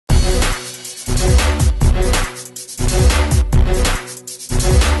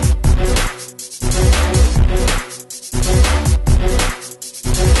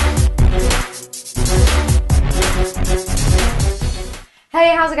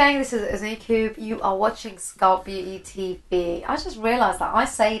gang, this is Aznikub. You are watching Sculpt Beauty TV. I just realised that I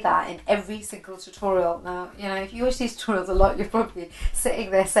say that in every single tutorial. Now, you know, if you watch these tutorials a lot, you're probably sitting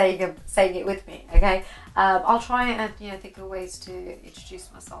there saying it with me, okay? I'll try and, you know, think of ways to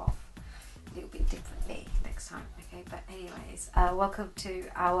introduce myself a little bit differently next time, okay? But anyways, welcome to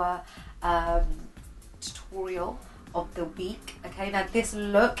our tutorial of the week. Okay, now this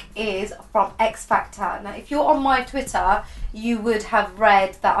look is from X Factor. Now if you're on my Twitter, you would have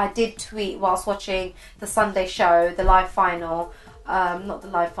read that I did tweet whilst watching the Sunday show, the live final, not the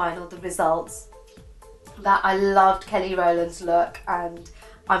live final, the results, that I loved Kelly Rowland's look, and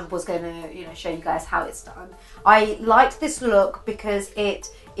I was going to, you know, show you guys how it's done. I liked this look because it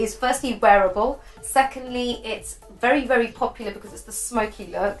is firstly wearable, secondly it's very, very popular because it's the smoky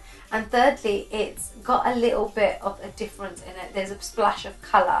look, and thirdly it's got a little bit of a difference in it. There's a splash of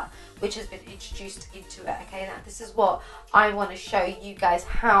colour which has been introduced into it. Okay, now this is what I want to show you guys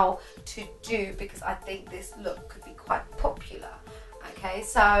how to do, because I think this look could be quite popular. Okay,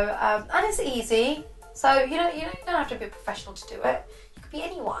 so and it's easy, so you don't have to be a professional to do it. You could be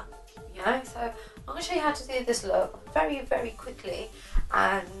anyone, you know. So I'm going to show you how to do this look very, very quickly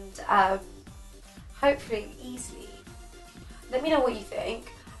and hopefully easily. Let me know what you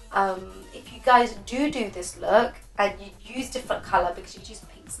think. If you guys do this look and you use different colour, because you use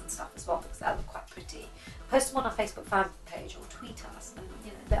pinks and stuff as well, because that look quite pretty, post them on our Facebook fan page or tweet us and,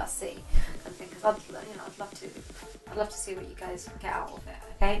 you know, let us see. Because I'd love to see what you guys get out of it.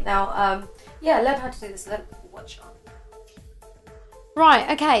 Okay, now yeah, learn how to do this look. Watch on. Right,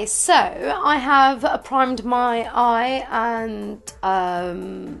 okay, so I have primed my eye and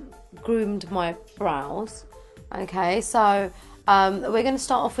groomed my brows. Okay, so we're going to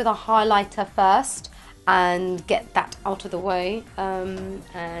start off with a highlighter first and get that out of the way, and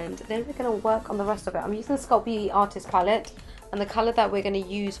then we're going to work on the rest of it. I'm using the Sculpt Beauty Artist palette, and the colour that we're going to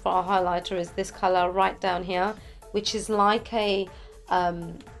use for our highlighter is this colour right down here, which is like a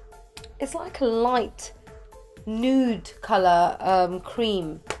it's like a light nude colour,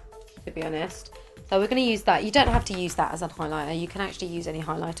 cream, to be honest. So we're going to use that. You don't have to use that as a highlighter. You can actually use any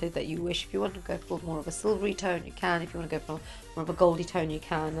highlighter that you wish. If you want to go for more of a silvery tone, you can. If you want to go for more of a goldy tone, you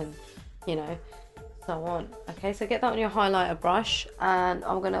can, and you know, so on. Okay, so get that on your highlighter brush, and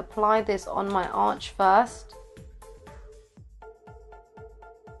I'm going to apply this on my arch first,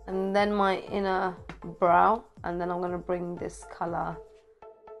 and then my inner brow, and then I'm going to bring this colour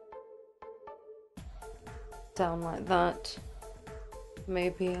down like that.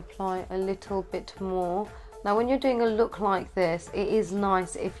 Maybe apply a little bit more. Now when you're doing a look like this, it is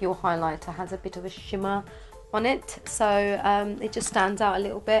nice if your highlighter has a bit of a shimmer on it, so it just stands out a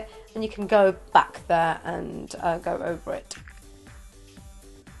little bit, and you can go back there and go over it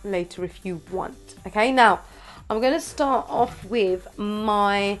later if you want. Okay, now I'm going to start off with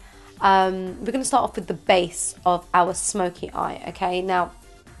my we're going to start off with the base of our smoky eye. Okay, now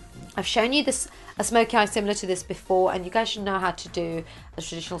I've shown you a smoky eye similar to this before, and you guys should know how to do a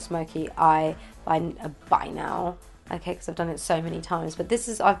traditional smoky eye by now, okay, because I've done it so many times. But this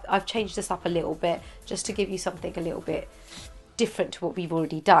is, I've changed this up a little bit just to give you something a little bit different to what we've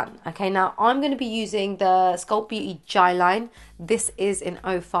already done. Okay, now I'm going to be using the Sculpt Beauty Jyline. This is in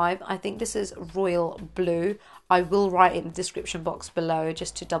 05. I think this is royal blue. I will write in the description box below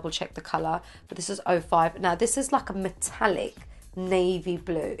just to double check the colour, but this is 05. Now this is like a metallic navy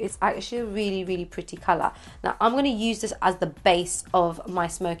blue. It's actually a really, really pretty colour. Now I'm going to use this as the base of my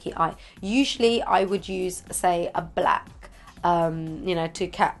smoky eye. Usually I would use, say, a black, you know, to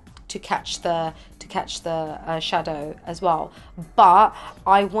catch the shadow as well, but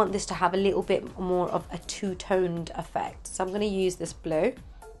I want this to have a little bit more of a two-toned effect, so I'm going to use this blue.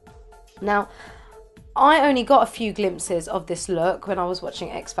 Now I only got a few glimpses of this look when I was watching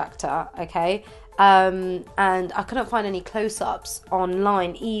X Factor, okay, and I couldn't find any close-ups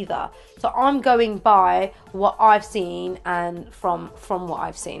online either, so I'm going by what I've seen and from what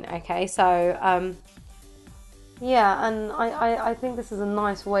I've seen. Okay, so yeah, and I think this is a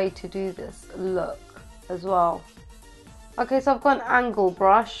nice way to do this look as well. Okay, so I've got an angle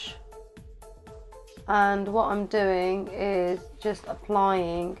brush, and what I'm doing is just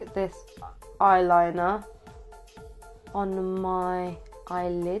applying this eyeliner on my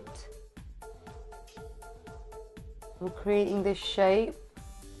eyelid. I'm creating this shape,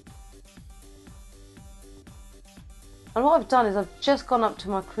 and what I've done is I've just gone up to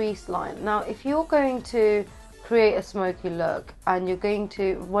my crease line. Now if you're going to create a smoky look, and you're going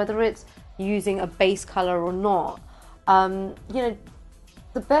to, whether it's using a base color or not, you know,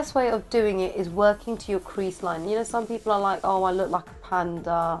 the best way of doing it is working to your crease line. You know, some people are like, oh, I look like a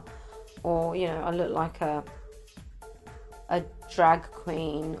panda, or you know, I look like a a drag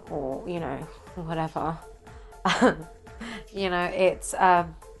queen or, you know, whatever. You know, it's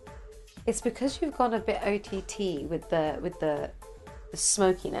because you've gone a bit OTT with the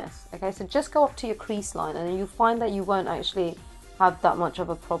smokiness. Okay, so just go up to your crease line and you'll find that you won't actually have that much of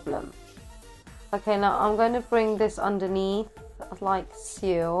a problem. Okay, now I'm going to bring this underneath like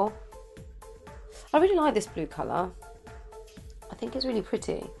so. I really like this blue colour. I think it's really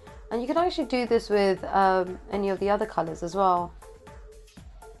pretty. And you can actually do this with any of the other colours as well.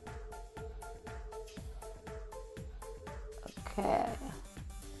 Okay.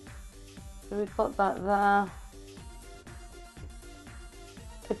 So we've got that there.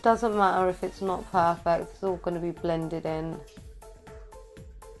 It doesn't matter if it's not perfect. It's all going to be blended in.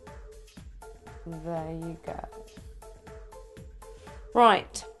 There you go.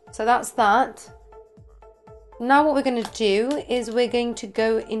 Right. So that's that. Now what we're going to do is we're going to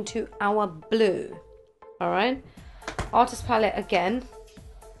go into our blue. Alright, Artist Palette again.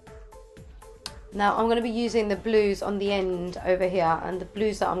 Now I'm going to be using the blues on the end over here, and the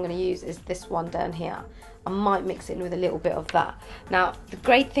blues that I'm going to use is this one down here. I might mix it in with a little bit of that. Now the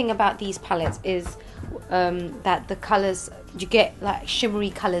great thing about these palettes is that the colours, you get like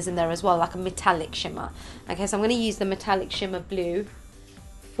shimmery colours in there as well, like a metallic shimmer. Okay, so I'm going to use the metallic shimmer blue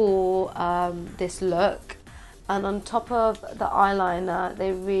for this look. And on top of the eyeliner,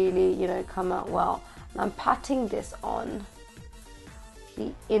 they really, you know, come out well. And I'm patting this on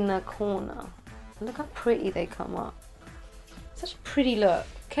the inner corner. Look how pretty they come up. Such a pretty look.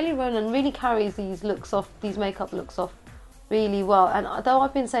 Kelly Rowland really carries these looks off, these makeup looks off really well. And though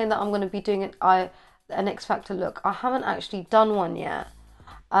I've been saying that I'm going to be doing an X Factor look, I haven't actually done one yet.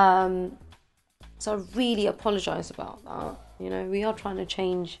 So I really apologise about that. You know, we are trying to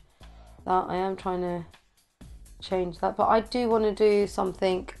change that. I am trying to change that, but I do want to do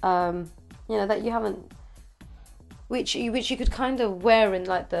something you know, that you haven't, which you could kind of wear in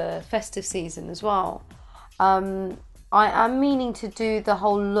like the festive season as well. I am meaning to do the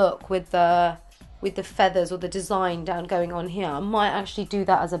whole look with the feathers or the design down going on here. I might actually do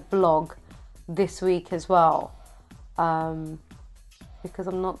that as a blog this week as well, because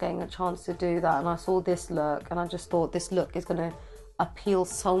I'm not getting a chance to do that, and I saw this look and I just thought this look is going to appeal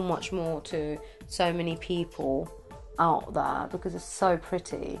so much more to so many people out there because it's so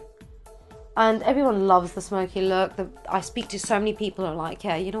pretty. And everyone loves the smoky look. I speak to so many people who are like,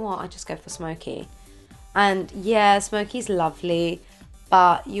 yeah, you know what, I just go for smoky. And yeah, smoky's lovely,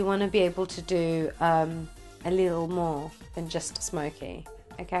 but you want to be able to do a little more than just smoky.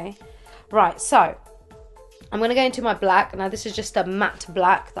 Okay, right, so I'm going to go into my black. Now this is just a matte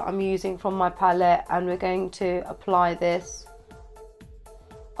black that I'm using from my palette, and we're going to apply this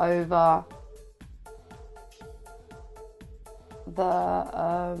over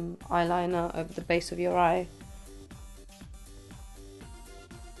the eyeliner, over the base of your eye.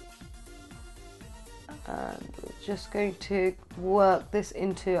 And we're just going to work this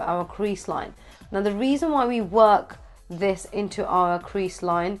into our crease line. Now the reason why we work this into our crease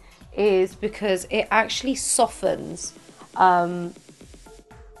line is because it actually softens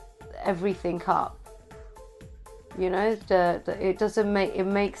everything up. You know, it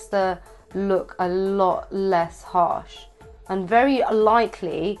makes the look a lot less harsh. And very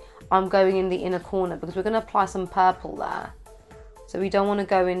likely I'm going in the inner corner because we're going to apply some purple there, so we don't want to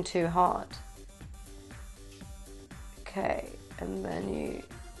go in too hard. Okay, and then you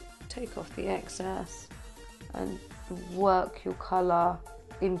take off the excess and work your colour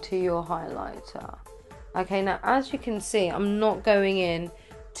into your highlighter. Okay, now as you can see, I'm not going in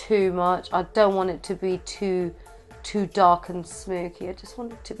too much. I don't want it to be too dark and smoky. I just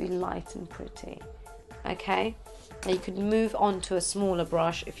want it to be light and pretty. Okay, now you could move on to a smaller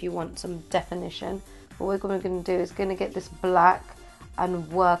brush if you want some definition. But what we're going to do is going to get this black and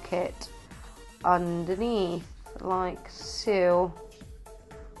work it underneath like so.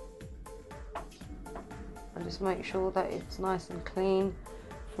 And just make sure that it's nice and clean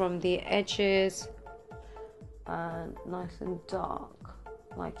from the edges and nice and dark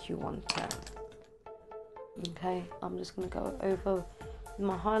like you want it. Okay, I'm just going to go over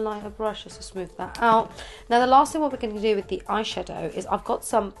my highlighter brush just to smooth that out. Now the last thing what we're going to do with the eyeshadow is I've got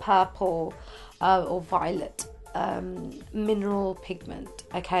some purple or violet mineral pigment.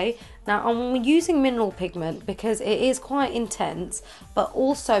 Okay, now I'm using mineral pigment because it is quite intense, but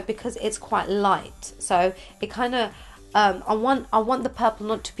also because it's quite light, so it kind of I want the purple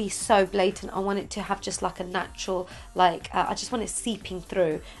not to be so blatant. I want it to have just like a natural, like I just want it seeping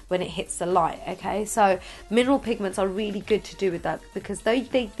through when it hits the light. Okay, so mineral pigments are really good to do with that, because they're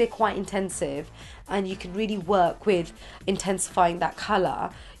quite intensive, and you can really work with intensifying that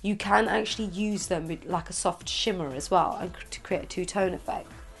color. You can actually use them with like a soft shimmer as well, and to create a two-tone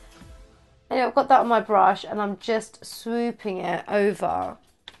effect. Anyway, I've got that on my brush, and I'm just swooping it over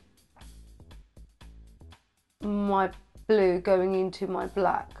my blue going into my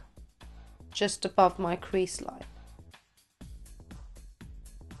black, just above my crease line.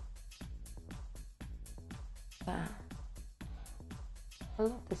 There. I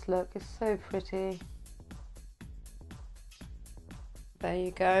love this look, it's so pretty. There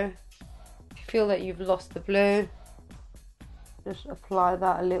you go. If you feel that you've lost the blue, just apply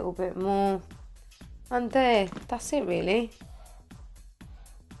that a little bit more, and there, that's it really.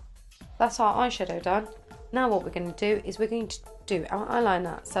 That's our eyeshadow done. Now what we're going to do is we're going to do our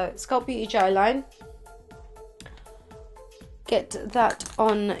eyeliner. So Sculpt Beauty Jyline. Get that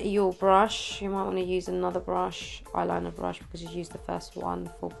on your brush. You might want to use another brush, eyeliner brush, because you used the first one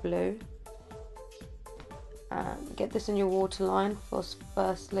for blue. Get this in your waterline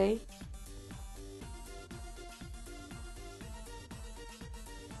firstly.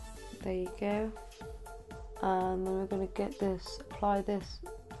 There you go. And then we're going to get this, apply this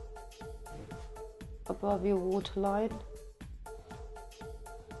above your waterline.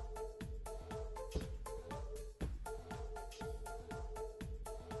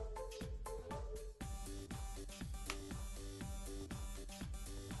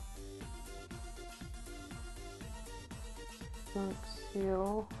 Like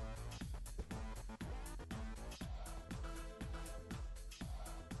so.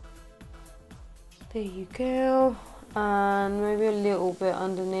 There you go, and maybe a little bit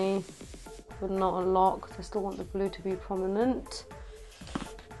underneath, but not a lot, because I still want the blue to be prominent.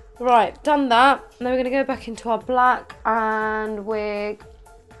 Right, done that. Now we're going to go back into our black, and we're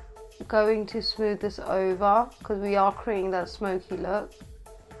going to smooth this over, because we are creating that smoky look.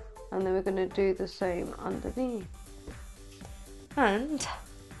 And then we're going to do the same underneath. And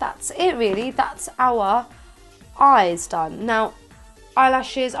that's it really, that's our eyes done. Now,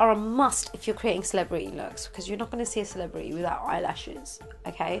 eyelashes are a must if you're creating celebrity looks, because you're not going to see a celebrity without eyelashes.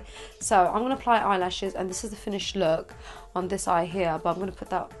 Okay, so I'm going to apply eyelashes, and this is the finished look on this eye here, but I'm going to put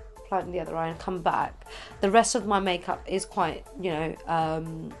that, apply it in the other eye and come back. The rest of my makeup is quite, you know,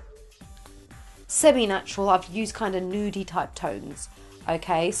 semi-natural. I've used kind of nudie type tones.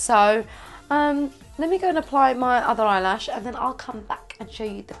 Okay, so let me go and apply my other eyelash, and then I'll come back and show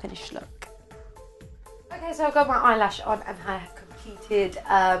you the finished look. Okay, so I've got my eyelash on, and I have completed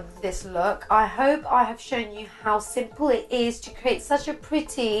this look. I hope I have shown you how simple it is to create such a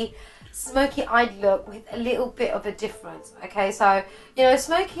pretty smoky eyed look with a little bit of a difference. Okay, so you know,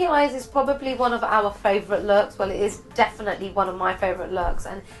 smoky eyes is probably one of our favorite looks. Well, it is definitely one of my favorite looks,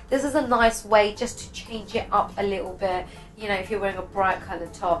 and this is a nice way just to change it up a little bit. You know, if you're wearing a bright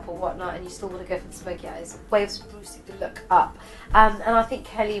coloured top or whatnot and you still want to go for the smoky eyes, a way of sprucing the look up. And I think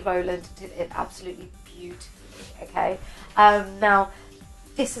Rowland did it absolutely beautifully. Okay, now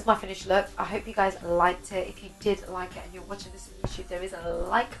this is my finished look. I hope you guys liked it. If you did like it and you're watching this on YouTube, there is a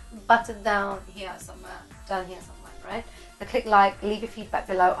like button down here somewhere, right? So click like, leave your feedback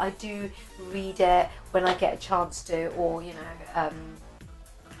below. I do read it when I get a chance to, or you know,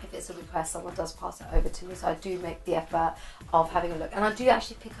 if it's a request, someone does pass it over to me, so I do make the effort of having a look, and I do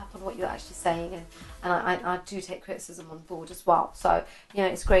actually pick up on what you're actually saying, and I do take criticism on board as well. So you know,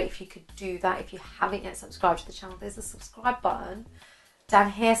 it's great if you could do that. If you haven't yet subscribed to the channel, there's a subscribe button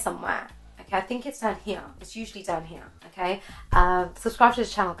down here somewhere. Okay, I think it's down here. It's usually down here. Okay, subscribe to the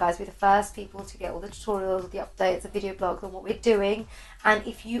channel, guys. We're the first people to get all the tutorials, the updates, the video blogs on what we're doing. And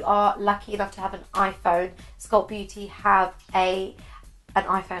if you are lucky enough to have an iPhone, Sculpt Beauty have an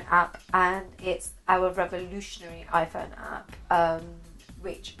iPhone app, and it's our revolutionary iPhone app,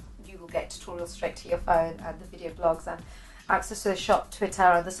 which you will get tutorials straight to your phone, and the video blogs and access to the shop, Twitter,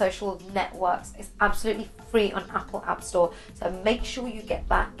 and the social networks. It's absolutely free on Apple App Store, so make sure you get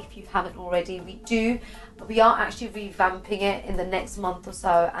that if you haven't already. We are actually revamping it in the next month or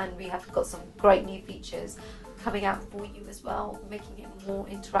so, and we have got some great new features coming out for you as well, making it more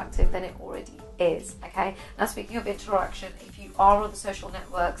interactive than it already is. Okay, now speaking of interaction, if you are on the social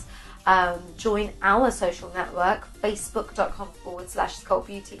networks, join our social network,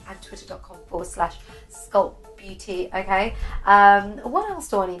 facebook.com/sculptbeauty and twitter.com/sculptbeauty. Okay, what else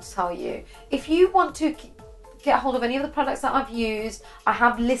do I need to tell you? If you want to get hold of any of the products that I've used, I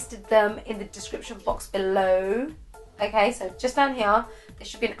have listed them in the description box below. Okay, so just down here there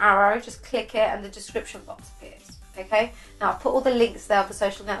should be an arrow, just click it and the description box appears. Okay, now I've put all the links there of the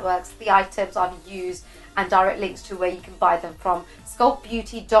social networks, the items I've used, and direct links to where you can buy them from.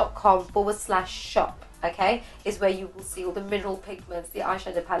 Sculptbeauty.com/shop, okay, is where you will see all the mineral pigments, the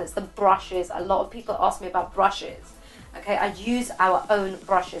eyeshadow palettes, the brushes. A lot of people ask me about brushes. Okay, I use our own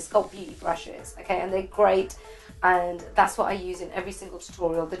brushes, Sculpt Beauty brushes, okay, and they're great, and that's what I use in every single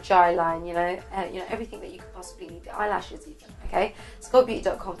tutorial. The Jyline, you know, everything that you could possibly need, the eyelashes even, okay.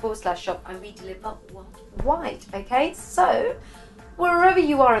 Sculptbeauty.com/shop, and we deliver worldwide, okay. So wherever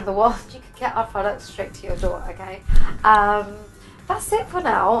you are in the world, you can get our products straight to your door, okay. That's it for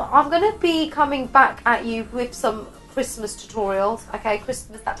now. I'm gonna be coming back at you with some Christmas tutorials, okay.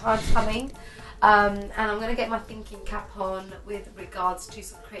 Christmas, that time's coming. And I'm going to get my thinking cap on with regards to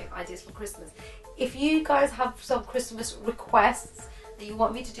some creative ideas for Christmas. If you guys have some Christmas requests that you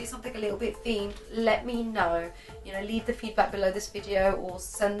want me to do something a little bit themed, let me know. You know, leave the feedback below this video, or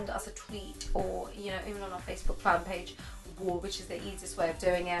send us a tweet, or, you know, even on our Facebook fan page, which is the easiest way of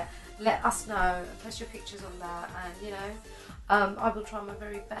doing it. Let us know, post your pictures on there, and, you know, I will try my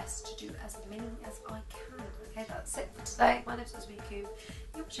very best to do as many as I can. Okay, that's it for today. My name is Smokey.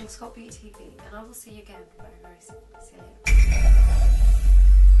 You're watching Sculpt Beauty TV, and I will see you again very, very soon. See you later.